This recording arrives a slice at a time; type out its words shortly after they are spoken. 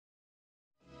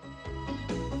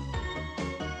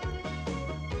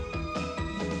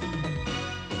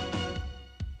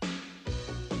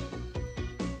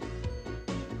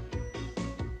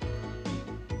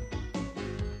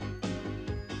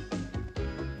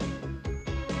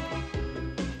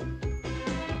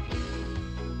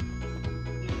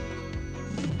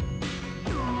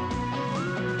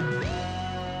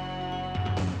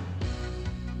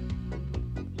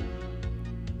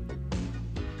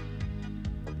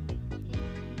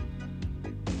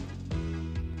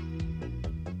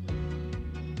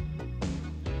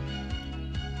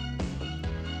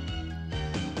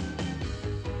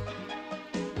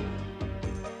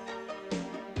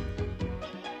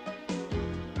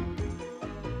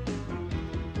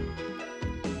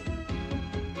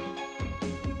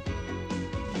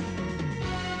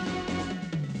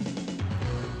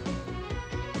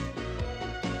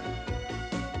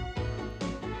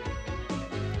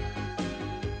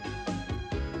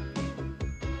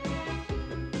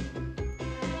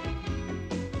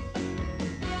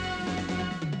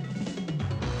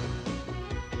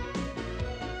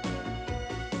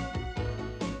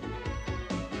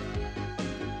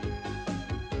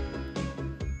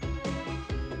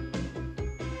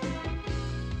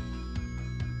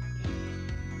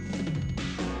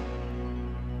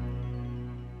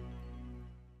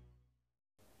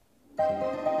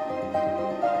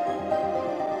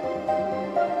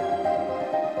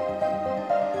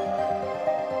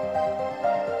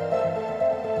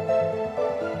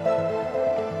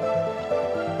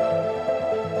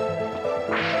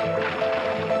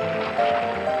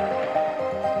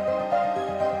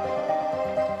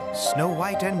Snow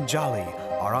White and Jolly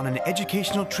are on an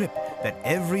educational trip that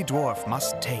every dwarf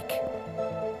must take.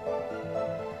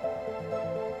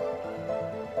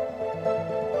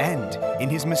 And in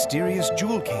his mysterious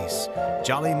jewel case,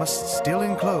 Jolly must still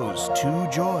enclose two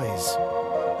joys.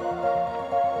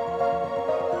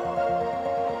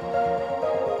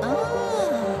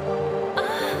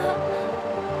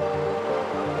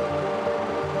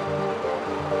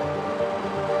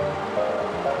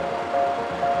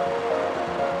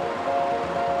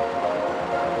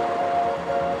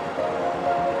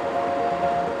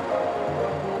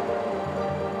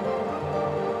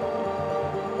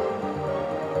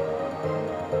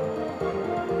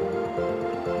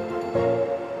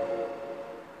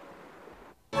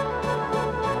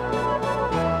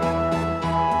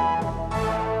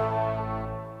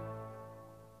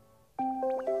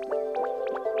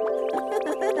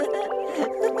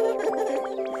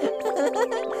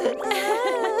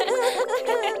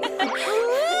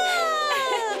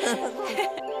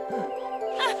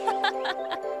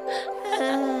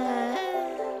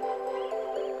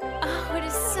 Oh, it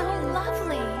is so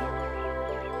lovely.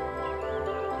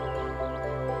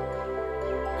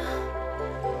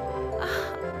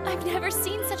 I've never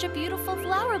seen such a beautiful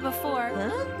flower before.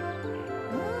 Huh?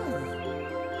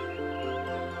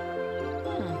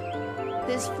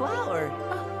 This flower.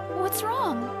 What's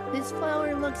wrong? This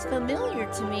flower looks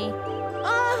familiar to me.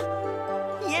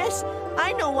 Yes,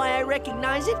 I know why I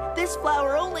recognize it. This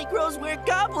flower only grows where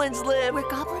goblins live. Where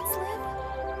goblins live?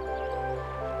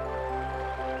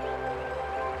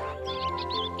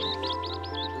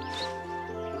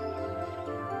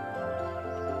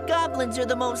 Goblins are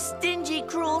the most stingy,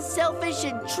 cruel, selfish,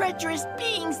 and treacherous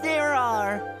beings there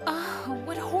are. Oh,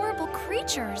 what horrible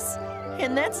creatures.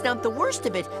 And that's not the worst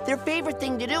of it. Their favorite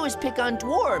thing to do is pick on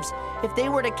dwarves. If they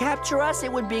were to capture us,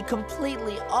 it would be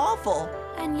completely awful.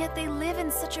 And yet they live in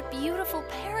such a beautiful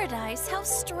paradise. How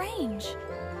strange.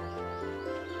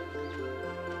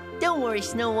 Don't worry,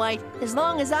 Snow White. As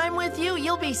long as I'm with you,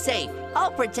 you'll be safe.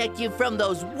 I'll protect you from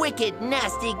those wicked,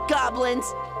 nasty goblins.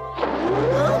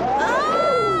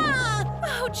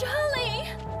 Oh, Jolly!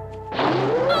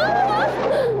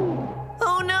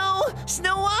 Oh no!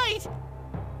 Snow White!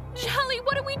 Jolly,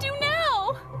 what do we do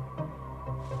now?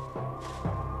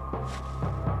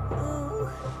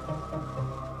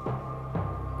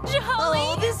 Jolly!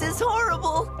 Oh, this is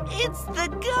horrible! It's the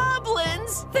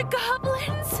goblins! The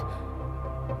goblins?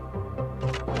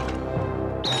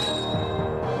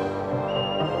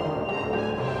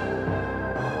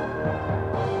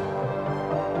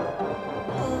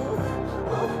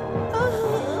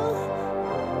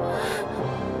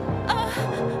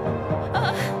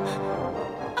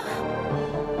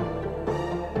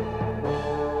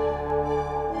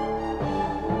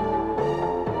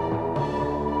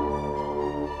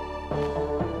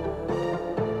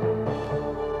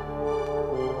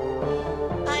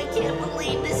 I can't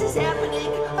believe this is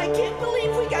happening! I can't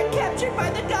believe we got captured by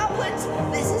the goblins!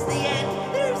 This is the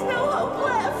end! There's no hope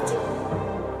left!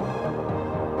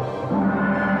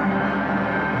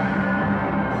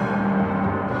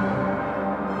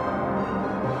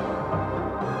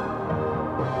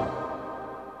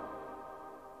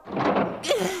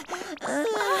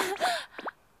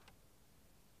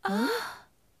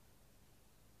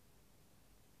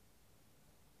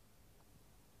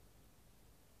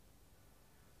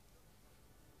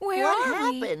 Where What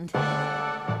are we? happened?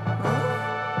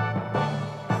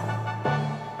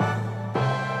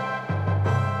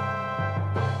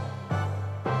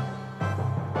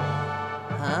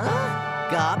 Huh?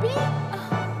 Goby?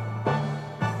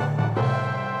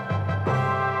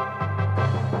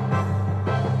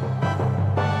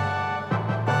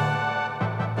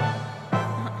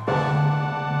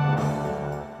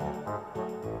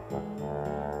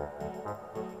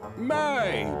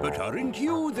 My, but aren't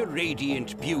you the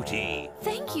radiant beauty?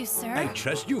 Thank you, sir. I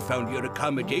trust you found your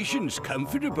accommodations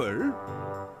comfortable.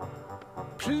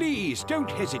 Please don't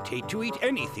hesitate to eat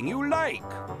anything you like.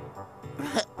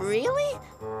 Really?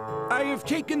 I have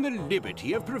taken the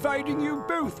liberty of providing you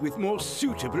both with more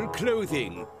suitable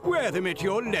clothing. Wear them at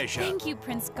your leisure. Thank you,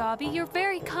 Prince Goby. You're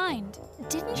very kind.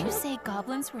 Didn't you say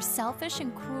goblins were selfish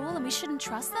and cruel and we shouldn't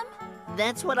trust them?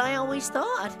 That's what I always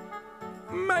thought.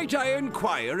 Might I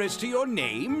inquire as to your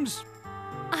names?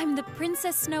 I'm the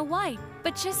Princess Snow White,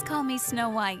 but just call me Snow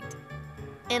White.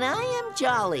 And I am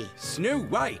Jolly. Snow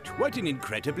White, what an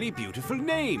incredibly beautiful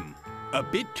name. A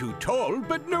bit too tall,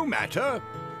 but no matter.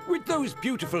 With those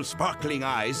beautiful sparkling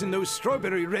eyes and those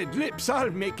strawberry red lips,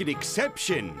 I'll make an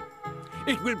exception.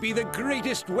 It will be the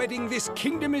greatest wedding this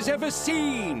kingdom has ever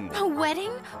seen. A wedding?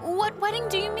 What wedding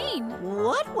do you mean?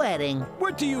 What wedding?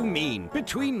 What do you mean?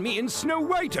 Between me and Snow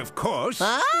White, of course.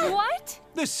 Huh? What?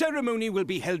 The ceremony will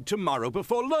be held tomorrow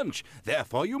before lunch.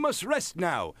 Therefore, you must rest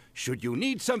now. Should you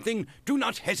need something, do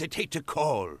not hesitate to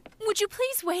call. Would you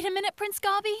please wait a minute, Prince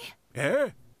Goby?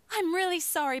 Eh? I'm really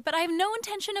sorry, but I have no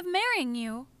intention of marrying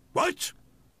you. What?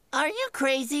 Are you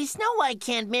crazy? Snow White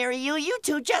can't marry you. You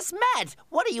two just met.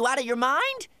 What, are you out of your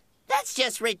mind? That's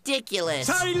just ridiculous.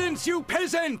 Silence, you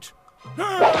peasant!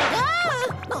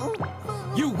 Ah!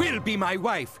 You will be my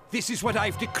wife. This is what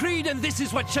I've decreed, and this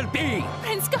is what shall be.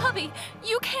 Prince Goby,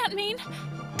 you can't mean...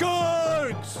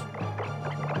 Guards!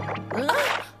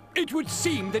 It would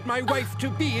seem that my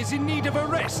wife-to-be is in need of a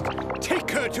rest.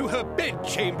 Take her to her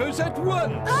bedchambers at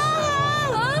once.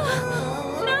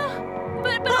 No,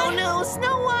 but Oh no,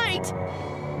 Snow White!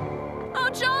 Oh,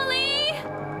 Jolly!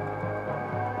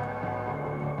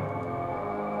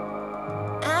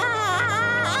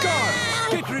 Ah!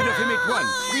 Guards, get rid of him at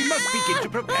once. We must begin to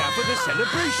prepare for the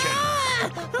celebration.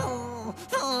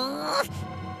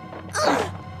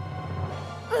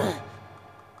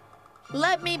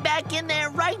 Let me back in there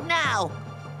right now.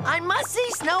 I must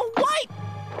see Snow White.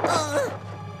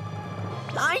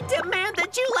 I demand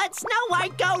that you let Snow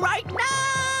White go right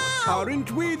now.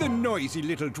 Aren't we the noisy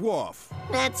little dwarf?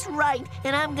 That's right,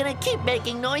 and I'm gonna keep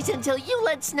making noise until you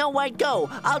let Snow White go.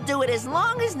 I'll do it as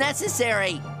long as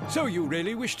necessary. So you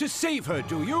really wish to save her,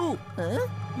 do you? Huh?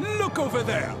 Look over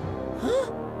there.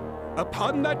 Huh?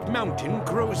 Upon that mountain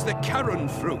grows the Caron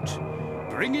fruit.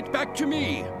 Bring it back to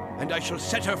me, and I shall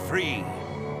set her free.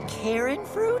 Karen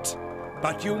fruit?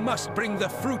 But you must bring the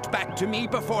fruit back to me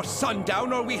before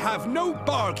sundown, or we have no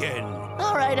bargain.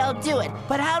 All right, I'll do it.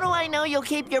 But how do I know you'll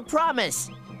keep your promise?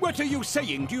 What are you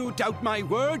saying? Do you doubt my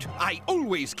word? I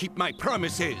always keep my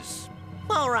promises.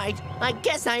 All right, I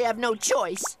guess I have no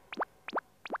choice.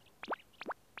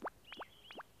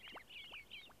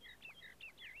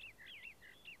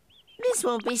 This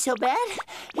won't be so bad.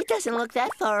 It doesn't look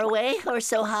that far away or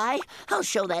so high. I'll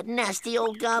show that nasty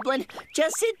old goblin.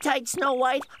 Just sit tight, Snow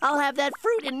White. I'll have that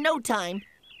fruit in no time.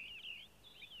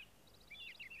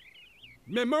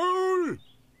 Memole!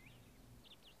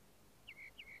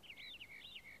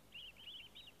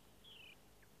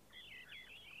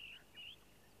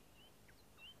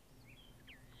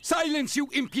 Silence, you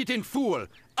impudent fool!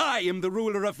 I am the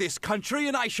ruler of this country,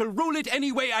 and I shall rule it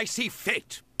any way I see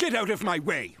fit. Get out of my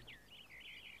way.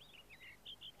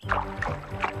 I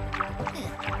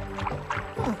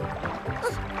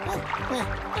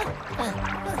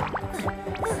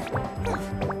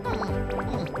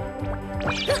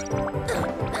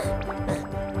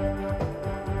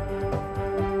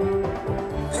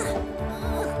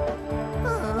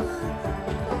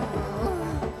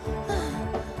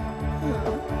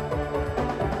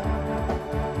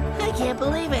can't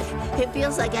believe it. It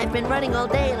feels like I've been running all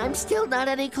day and I'm still not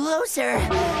any closer.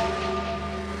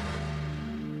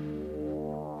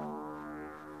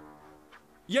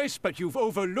 Yes, but you've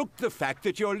overlooked the fact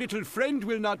that your little friend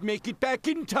will not make it back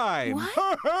in time.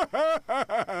 What?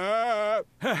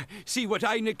 See, what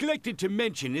I neglected to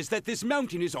mention is that this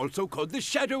mountain is also called the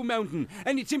Shadow Mountain,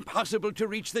 and it's impossible to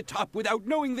reach the top without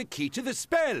knowing the key to the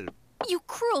spell. You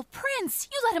cruel prince!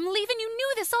 You let him leave and you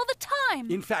knew this all the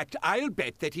time! In fact, I'll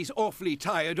bet that he's awfully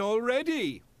tired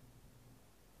already.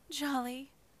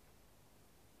 Jolly.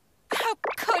 How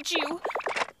could you?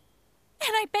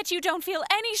 And I bet you don't feel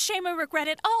any shame or regret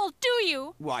at all, do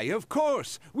you? Why, of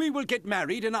course. We will get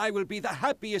married and I will be the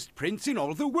happiest prince in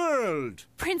all the world.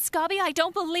 Prince Goby, I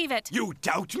don't believe it. You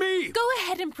doubt me? Go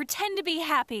ahead and pretend to be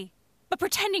happy. But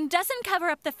pretending doesn't cover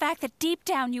up the fact that deep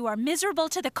down you are miserable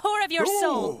to the core of your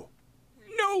soul.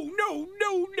 No, no,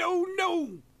 no, no,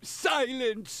 no!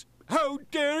 Silence! How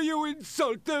dare you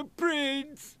insult the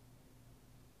prince?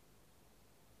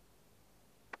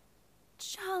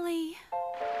 Jolly.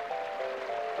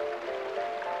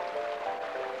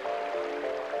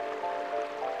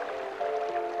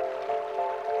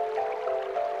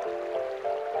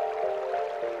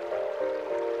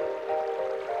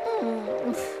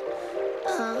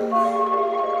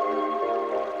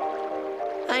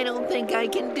 I don't think I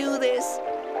can do this.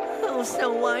 Oh,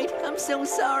 Snow White, I'm so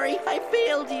sorry. I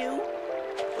failed you.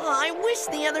 Oh, I wish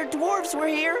the other dwarves were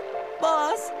here.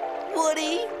 Boss,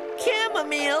 Woody,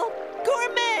 Chamomile,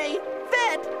 Gourmet,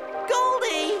 Vet,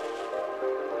 Goldie.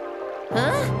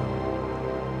 Huh?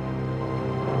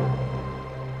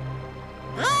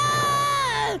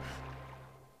 Ah!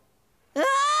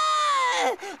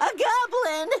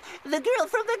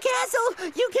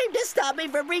 You came to stop me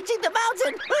from reaching the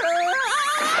mountain!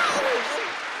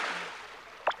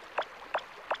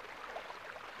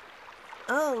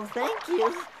 Oh, thank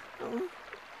you.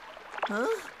 Huh?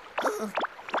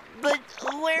 But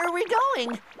where are we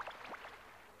going?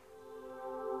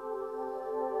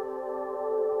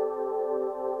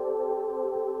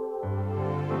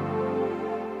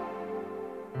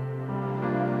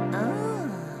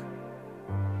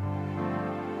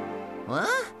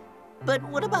 Huh? But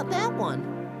what about that one?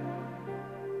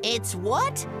 It's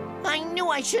what? I knew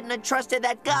I shouldn't have trusted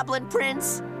that goblin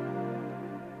prince.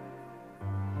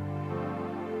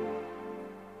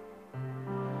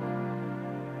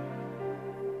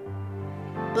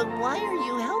 But why are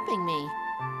you helping me?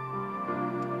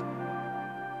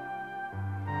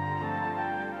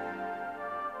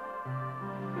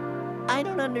 I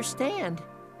don't understand.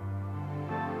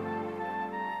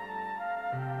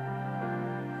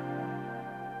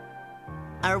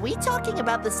 Are we talking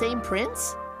about the same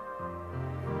prince?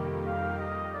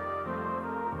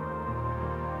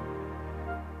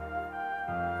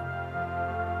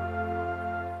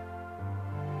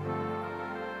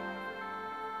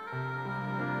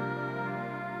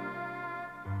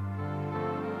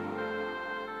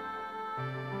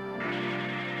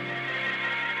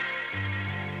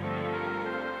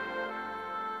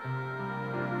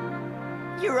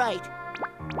 You're right.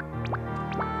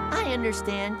 I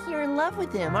understand. You're in love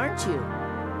with him, aren't you?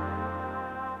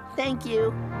 Thank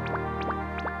you.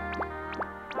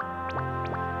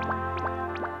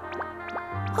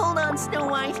 Hold on, Snow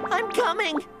White. I'm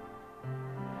coming.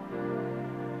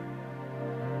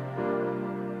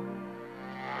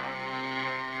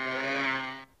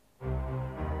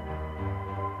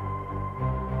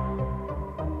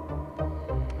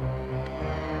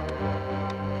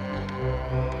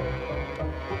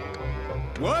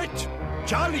 What?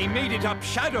 Jolly made it up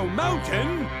Shadow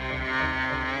Mountain?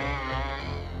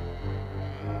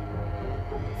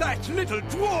 That little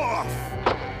dwarf!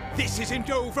 This isn't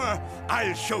over.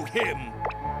 I'll show him.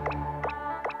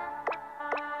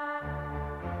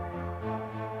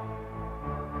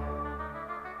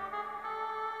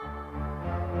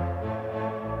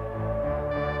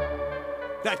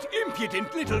 That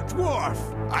impudent little dwarf!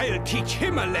 I'll teach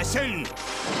him a lesson!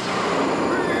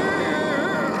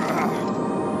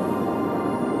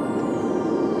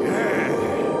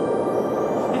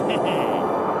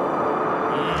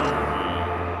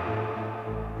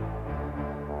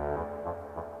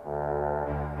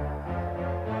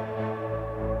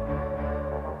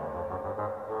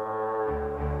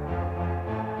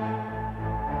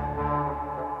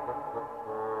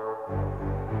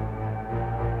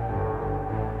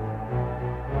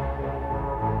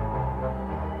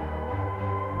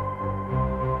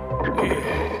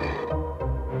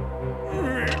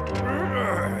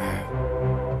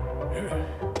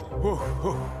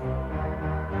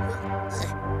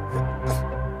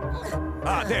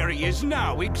 Ah, there he is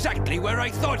now, exactly where I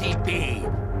thought he'd be.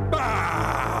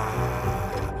 Bah!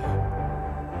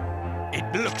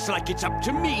 It looks like it's up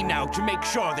to me now to make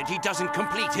sure that he doesn't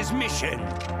complete his mission.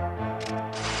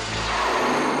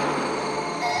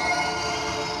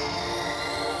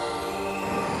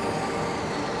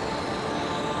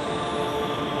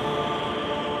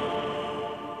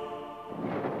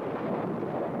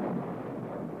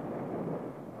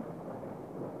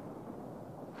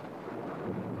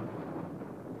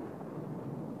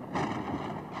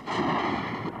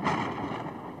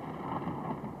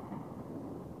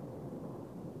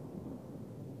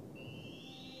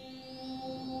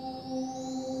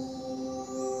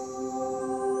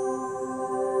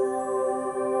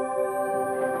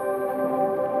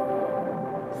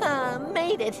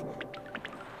 Made it.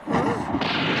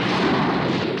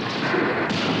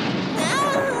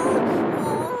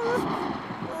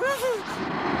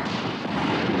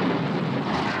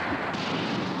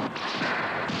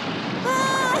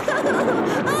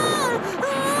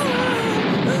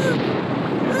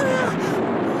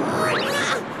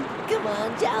 Come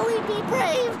on, Jolly, be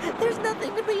brave. There's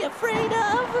nothing to be afraid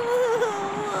of.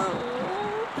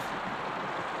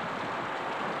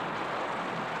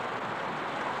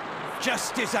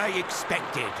 Just as I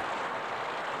expected.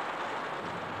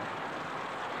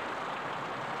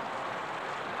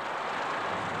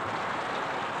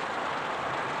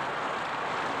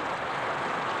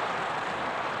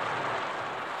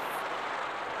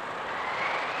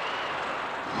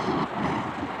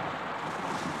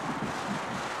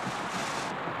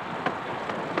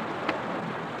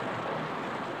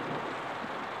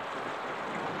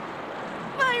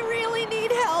 I really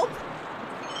need help.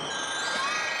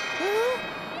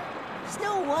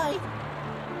 Snow White.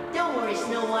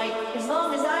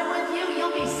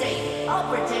 I'll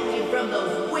protect you from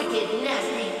those wicked,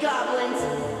 nasty goblins.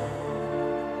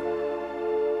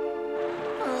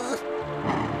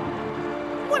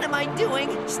 What am I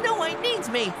doing? Snow White needs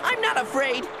me. I'm not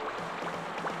afraid.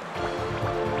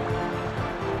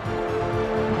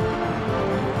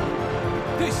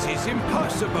 This is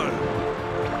impossible.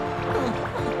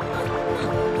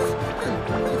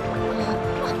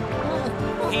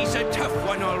 He's a tough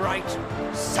one, all right.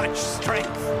 Such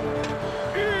strength.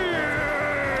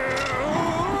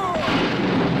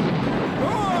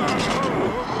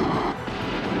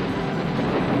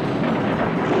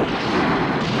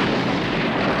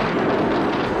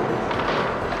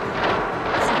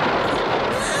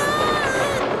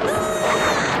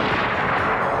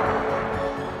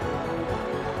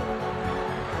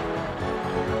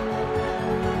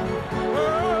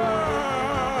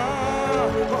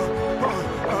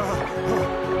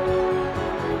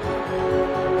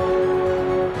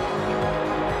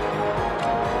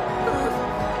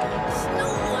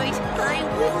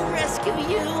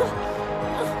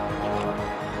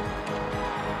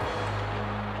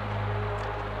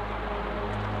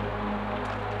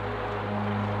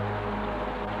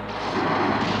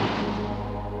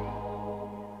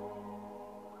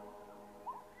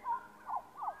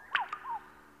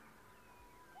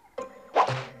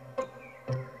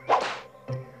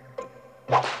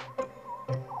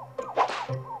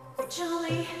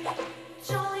 Jolly,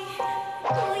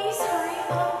 please hurry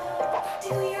up.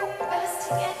 Do your best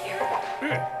to get here.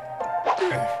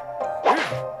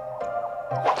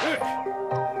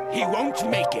 He won't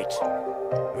make it.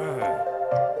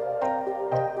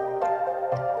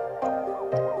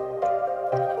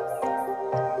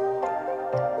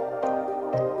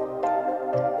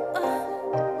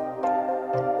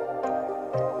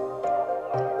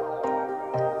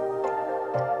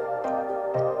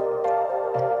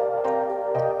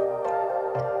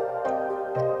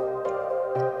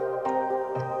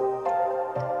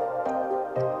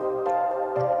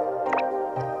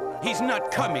 He's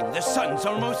not coming. The sun's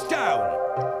almost down.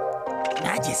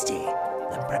 Majesty,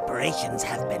 the preparations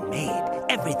have been made.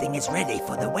 Everything is ready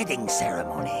for the wedding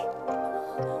ceremony.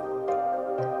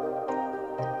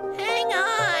 Hang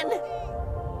on!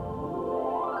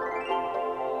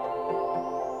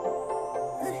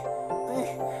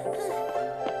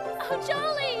 Oh,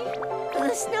 Jolly!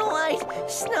 Snow White!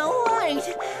 Snow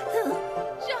White!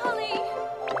 Jolly!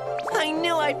 I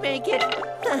knew I'd make it!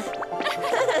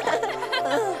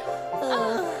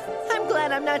 I'm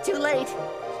glad I'm not too late.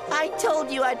 I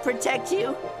told you I'd protect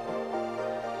you.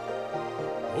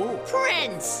 Oh.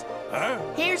 Prince! Huh?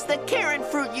 Here's the carrot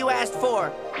fruit you asked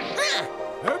for.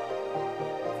 Huh?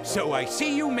 So I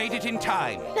see you made it in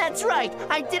time. That's right.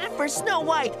 I did it for Snow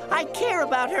White. I care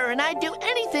about her, and I'd do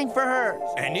anything for her.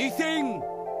 Anything?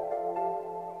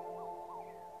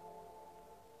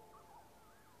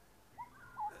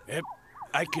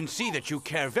 I can see that you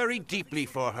care very deeply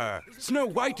for her. Snow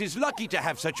White is lucky to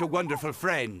have such a wonderful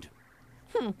friend.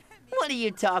 What are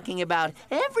you talking about?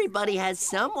 Everybody has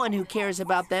someone who cares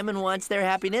about them and wants their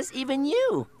happiness, even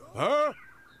you. Huh?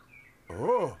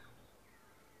 Oh.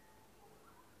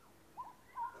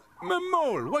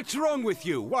 Mamole, what's wrong with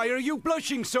you? Why are you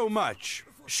blushing so much?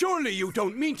 Surely you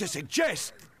don't mean to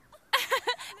suggest...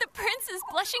 The prince is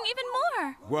blushing even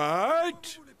more.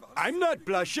 What? I'm not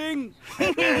blushing.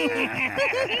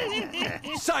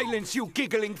 Silence, you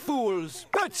giggling fools.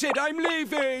 That's it, I'm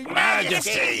leaving.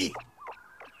 Majesty!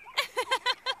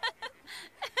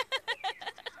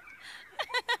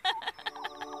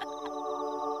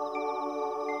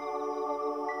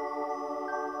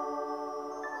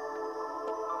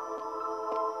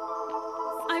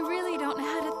 I really don't know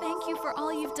how to thank you for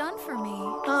all you've done for me.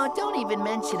 Oh, don't even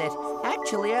mention it.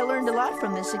 Actually, I learned a lot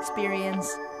from this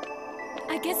experience.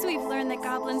 I guess we've learned that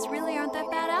goblins really aren't that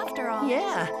bad after all.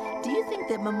 Yeah. Do you think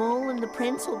that Mamole and the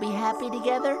prince will be happy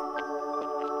together?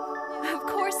 Of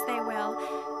course they will.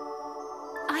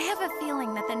 I have a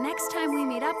feeling that the next time we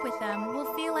meet up with them,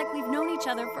 we'll feel like we've known each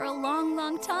other for a long,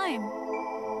 long time.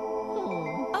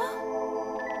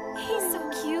 Oh, he's so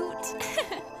cute.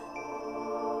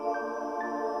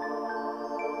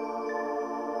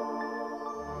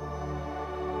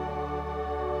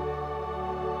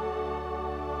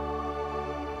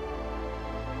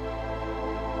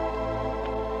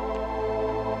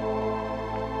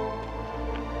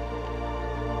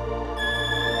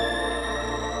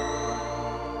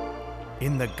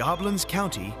 In the Goblins'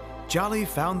 County, Jolly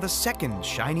found the second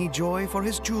shiny joy for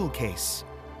his jewel case.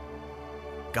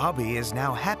 Goby is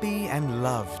now happy and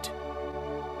loved.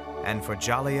 And for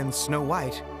Jolly and Snow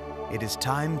White, it is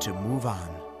time to move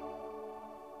on.